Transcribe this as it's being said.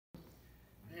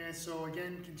And so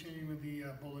again, continuing with the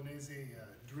Bolognese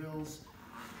drills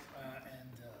and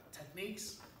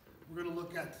techniques, we're going to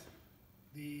look at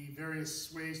the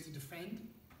various ways to defend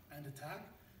and attack.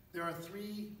 There are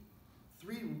three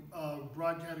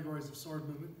broad categories of sword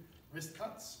movement: wrist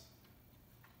cuts,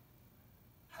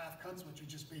 half cuts, which are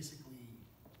just basically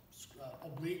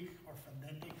oblique or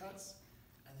fendente cuts,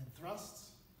 and then thrusts.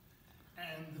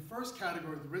 And the first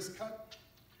category, the wrist cut,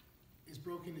 is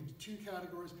broken into two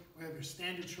categories. We have your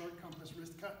standard short compass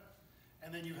wrist cut,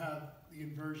 and then you have the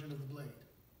inversion of the blade,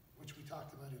 which we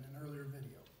talked about in an earlier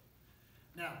video.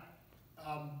 Now,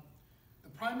 the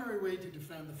primary way to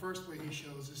defend, the first way he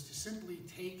shows, is to simply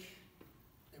take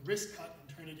a wrist cut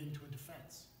and turn it into a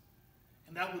defense.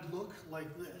 And that would look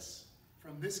like this.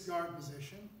 From this guard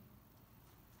position,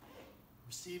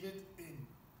 receive it in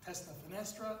testa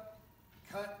finestra,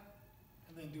 cut,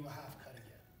 and then do a half cut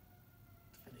again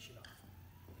to finish it off.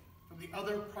 From the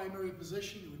other primary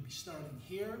position, you would be starting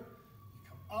here. You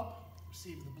come up,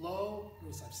 receive the blow,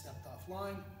 notice I've stepped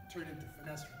offline, turn into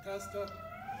finestra testa,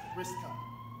 wrist cut,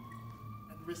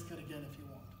 and wrist cut again if you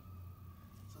want.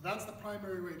 So that's the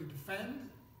primary way to defend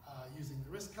using the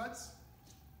wrist cuts.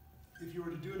 If you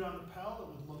were to do it on the Pell, it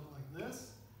would look like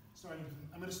this.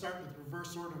 I'm going to start with the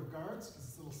reverse order of guards because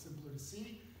it's a little simpler to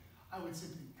see. I would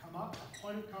simply come up,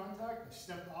 point of contact, I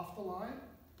step off the line,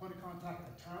 point of contact,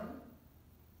 I turn,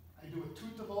 I do a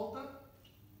tutta volta,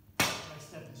 and I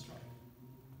step and strike.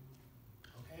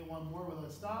 Okay, one more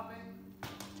without stopping.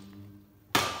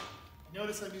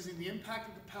 Notice I'm using the impact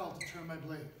of the Pell to turn my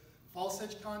blade. False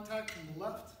edge contact from the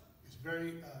left is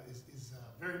very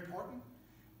important,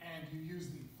 and you use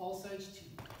the false edge to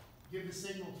give the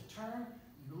signal to turn.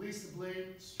 You release the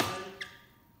blade, strike,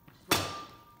 strike.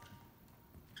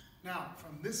 Now,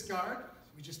 from this guard,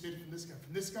 we just did it from this guard.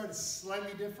 From this guard is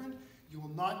slightly different. You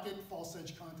will not get false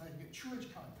edge contact, you get true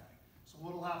edge contact. So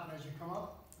what will happen as you come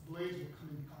up, the blades will come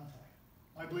into contact.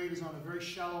 My blade is on a very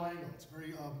shallow angle. It's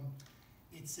very,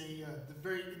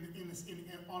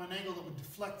 on an angle that would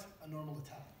deflect a normal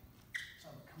attack. So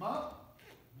I'm going to come up,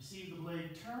 receive the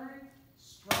blade, turn,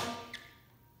 strike,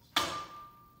 strike.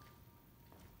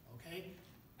 Okay,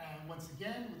 and once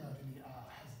again, without any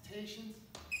hesitations.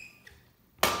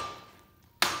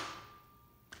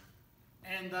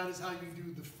 And that is how you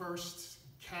do the first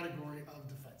category of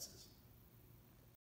defenses.